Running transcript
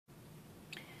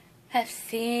I've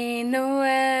seen the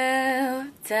world,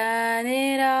 done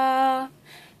it all,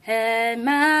 had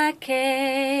my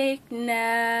cake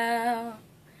now.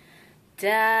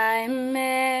 Diamonds,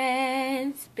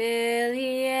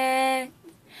 billions,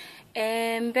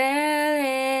 and Bel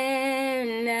Air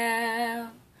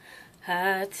now.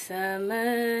 Hot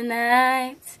summer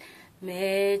nights,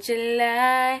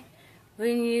 mid-July,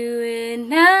 when you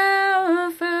and I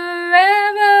were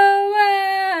forever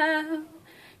wild.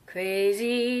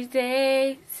 Crazy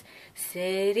days,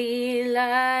 city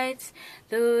lights,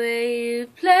 the way you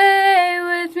play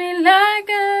with me like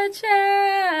a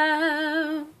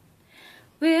child.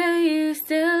 Will you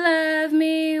still love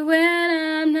me when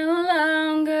I'm no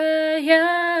longer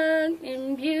young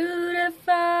and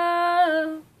beautiful?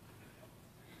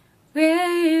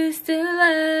 Will you still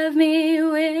love me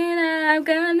when I've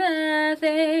got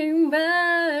nothing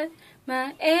but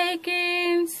my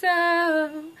aching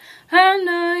soul? I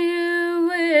know you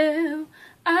will,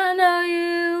 I know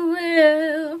you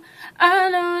will, I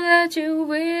know that you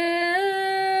will.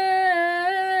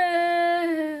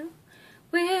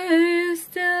 Will you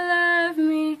still love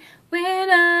me when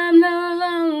I'm no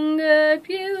longer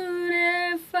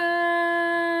beautiful?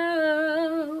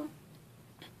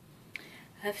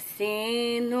 I've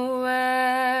seen the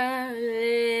world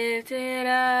lifted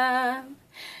up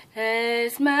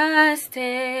as my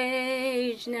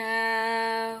stage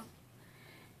now,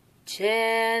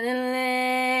 channeling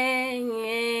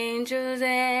angels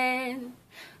and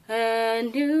a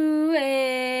new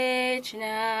age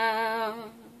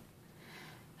now.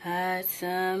 Hot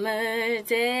summer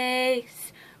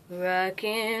days, rock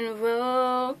and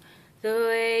roll, the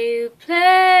way you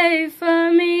play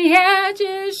for me at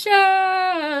your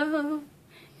show.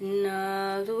 In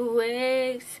all the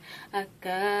ways I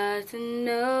got to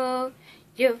know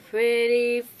your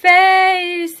pretty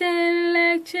face and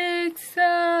electric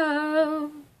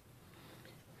soul.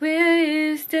 Will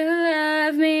you still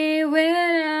love me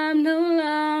when I'm no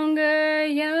longer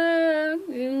young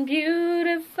and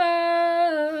beautiful?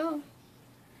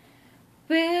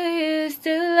 Will you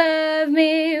still love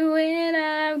me when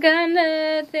I've got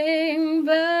nothing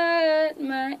but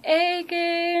my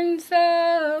aching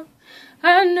soul?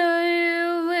 I know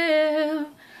you will,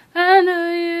 I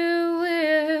know you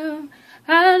will,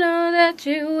 I know that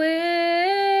you will.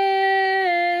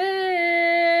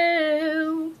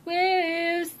 Will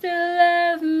you still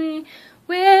love me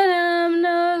when I'm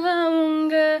no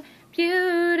longer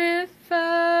beautiful?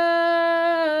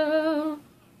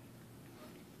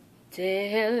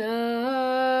 Dear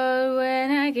Lord,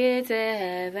 when I get to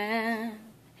heaven,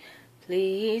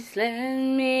 please let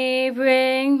me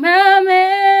bring my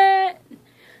man.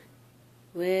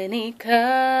 When he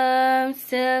comes,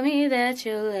 tell me that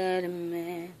you'll let him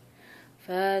in.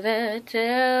 Father,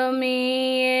 tell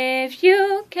me if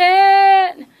you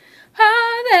can.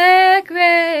 All that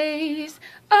grace,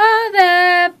 all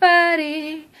that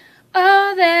body,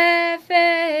 all that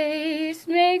face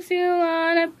makes you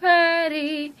wanna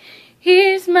party.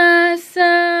 He's my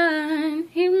sun,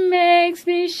 he makes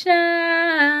me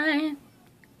shine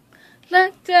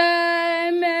like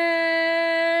diamonds.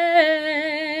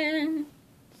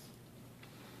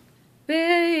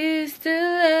 Will you still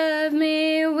love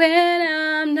me when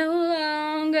I'm no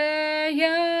longer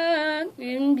young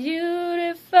and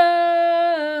beautiful?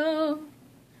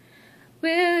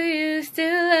 Will you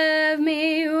still love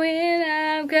me when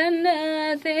I've got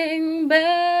nothing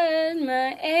but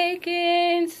my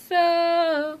aching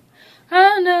soul?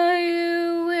 I know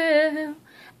you will,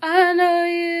 I know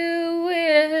you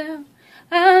will,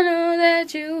 I know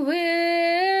that you will.